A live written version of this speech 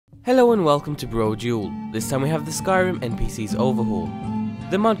Hello and welcome to Brodual. This time we have the Skyrim NPCs Overhaul.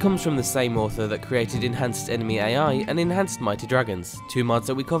 The mod comes from the same author that created Enhanced Enemy AI and Enhanced Mighty Dragons, two mods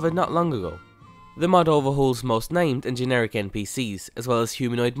that we covered not long ago. The mod overhauls most named and generic NPCs, as well as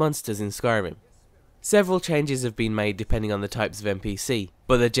humanoid monsters in Skyrim. Several changes have been made depending on the types of NPC,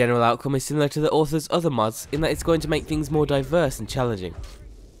 but the general outcome is similar to the author's other mods in that it's going to make things more diverse and challenging.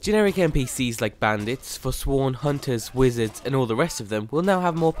 Generic NPCs like bandits, forsworn, hunters, wizards and all the rest of them will now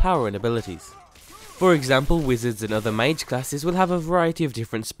have more power and abilities. For example, wizards and other mage classes will have a variety of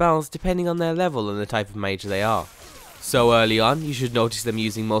different spells depending on their level and the type of mage they are. So early on, you should notice them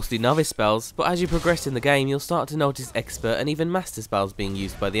using mostly novice spells, but as you progress in the game you'll start to notice expert and even master spells being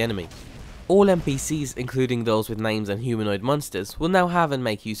used by the enemy. All NPCs, including those with names and humanoid monsters, will now have and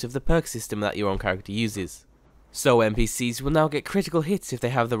make use of the perk system that your own character uses. So NPCs will now get critical hits if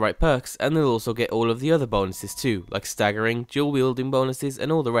they have the right perks, and they'll also get all of the other bonuses too, like staggering, dual wielding bonuses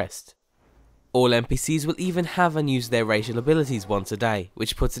and all the rest. All NPCs will even have and use their racial abilities once a day,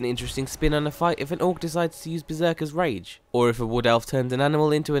 which puts an interesting spin on a fight if an orc decides to use Berserker's Rage, or if a wood elf turns an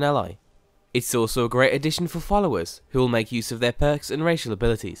animal into an ally. It's also a great addition for followers, who will make use of their perks and racial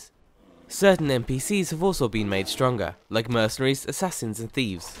abilities. Certain NPCs have also been made stronger, like mercenaries, assassins and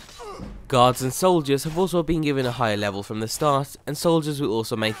thieves. Guards and soldiers have also been given a higher level from the start, and soldiers will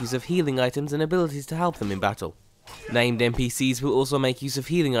also make use of healing items and abilities to help them in battle. Named NPCs will also make use of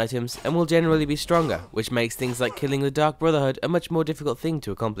healing items and will generally be stronger, which makes things like killing the Dark Brotherhood a much more difficult thing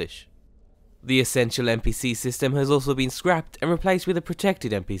to accomplish. The Essential NPC system has also been scrapped and replaced with a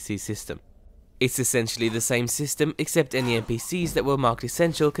Protected NPC system. It's essentially the same system, except any NPCs that were marked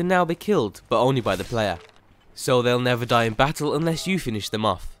essential can now be killed, but only by the player. So they'll never die in battle unless you finish them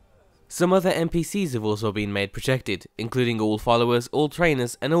off. Some other NPCs have also been made protected, including all followers, all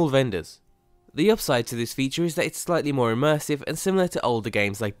trainers and all vendors. The upside to this feature is that it's slightly more immersive and similar to older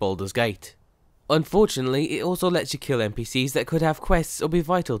games like Baldur's Gate. Unfortunately, it also lets you kill NPCs that could have quests or be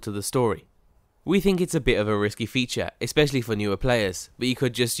vital to the story. We think it's a bit of a risky feature, especially for newer players, but you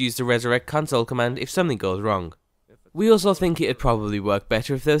could just use the resurrect console command if something goes wrong. We also think it'd probably work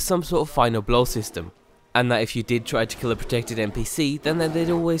better if there was some sort of final blow system, and that if you did try to kill a protected NPC, then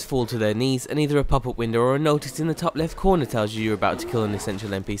they'd always fall to their knees and either a pop-up window or a notice in the top left corner tells you you're about to kill an essential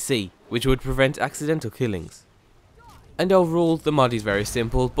NPC, which would prevent accidental killings. And overall, the mod is very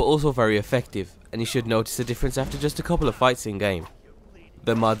simple, but also very effective, and you should notice a difference after just a couple of fights in game.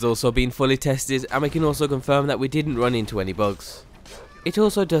 The mod's also been fully tested, and we can also confirm that we didn't run into any bugs. It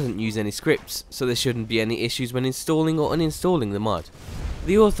also doesn't use any scripts, so there shouldn't be any issues when installing or uninstalling the mod.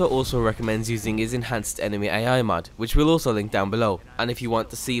 The author also recommends using his Enhanced Enemy AI mod, which we'll also link down below, and if you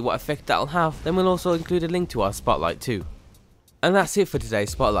want to see what effect that'll have, then we'll also include a link to our spotlight too. And that's it for today's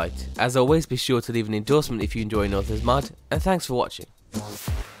spotlight. As always, be sure to leave an endorsement if you enjoy an author's mod, and thanks for watching.